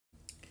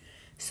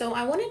So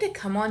I wanted to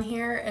come on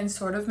here and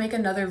sort of make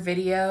another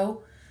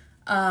video,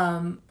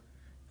 kind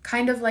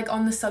of like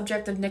on the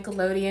subject of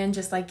Nickelodeon.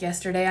 Just like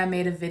yesterday I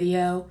made a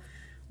video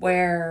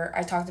where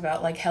I talked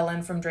about like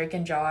Helen from Drake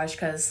and Josh,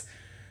 because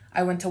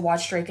I went to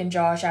watch Drake and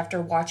Josh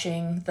after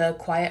watching the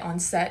Quiet on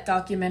Set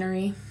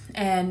documentary.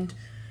 And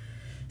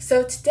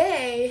so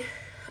today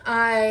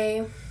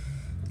I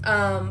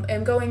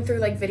am going through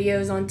like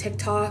videos on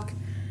TikTok,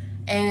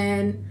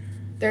 and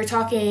they're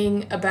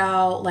talking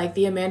about like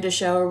the Amanda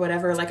show or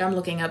whatever. Like I'm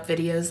looking up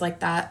videos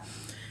like that.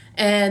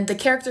 And the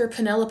character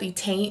Penelope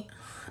Taynt,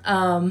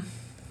 I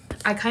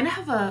kind of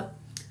have a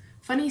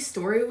funny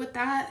story with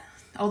that.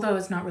 Although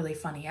it's not really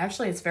funny.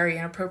 Actually, it's very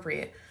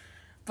inappropriate.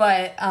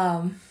 But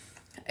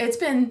it's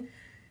been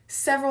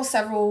several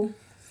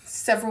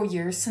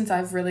years since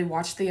I've really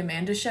watched the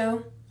Amanda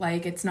show.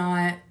 Like it's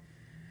not,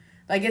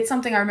 like it's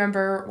something I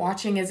remember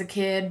watching as a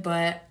kid,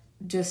 but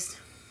just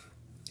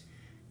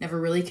never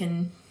really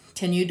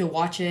continued to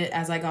watch it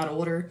as I got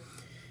older.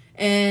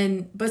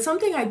 But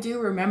something I do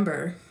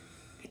remember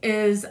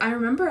is I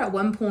remember at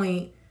one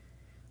point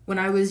when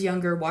I was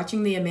younger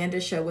watching the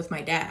Amanda show with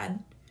my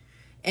dad,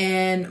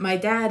 and my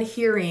dad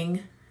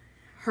hearing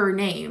her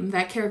name,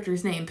 that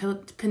character's name,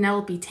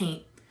 Penelope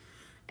Taynt.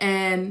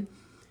 And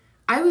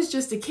I was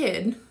just a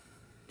kid.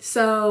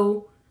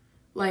 So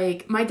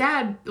like my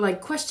dad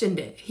like questioned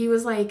it. He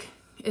was like,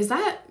 "Is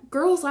that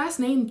girl's last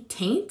name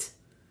Taint?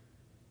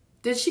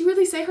 Did she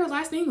really say her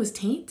last name was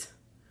Taint?"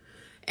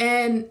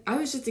 And I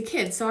was just a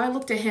kid, so I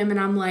looked at him and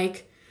I'm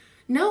like,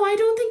 "No, I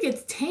don't think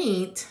it's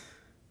Taint.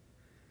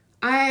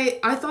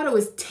 I thought it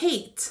was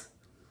Tate.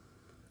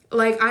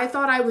 Like, I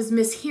thought I was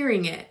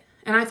mishearing it,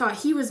 and I thought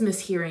he was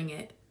mishearing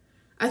it.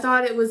 I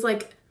thought it was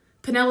like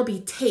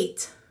Penelope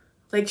Tate,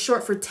 like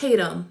short for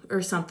Tatum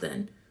or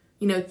something.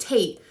 You know,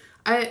 Tate.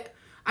 I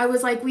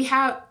was like,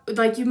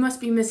 you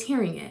must be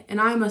mishearing it, and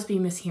I must be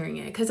mishearing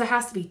it, because it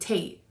has to be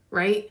Tate,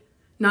 right?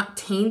 Not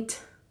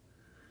Taint."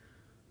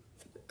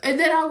 And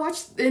then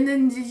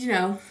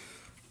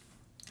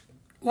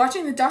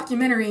watching the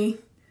documentary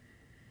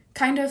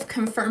kind of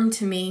confirmed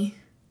to me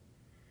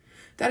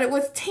that it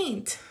was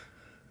Taint.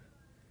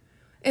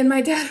 And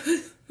my dad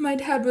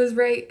was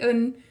right,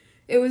 and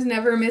it was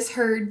never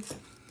misheard.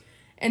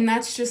 And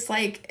that's just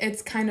like,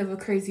 it's kind of a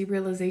crazy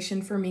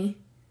realization for me,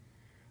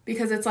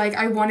 because it's like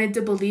I wanted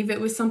to believe it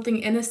was something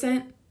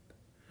innocent,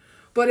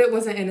 but it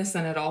wasn't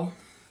innocent at all.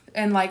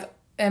 And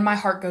my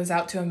heart goes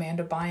out to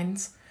Amanda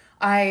Bynes.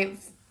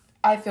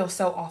 I feel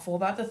so awful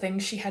about the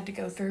things she had to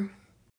go through.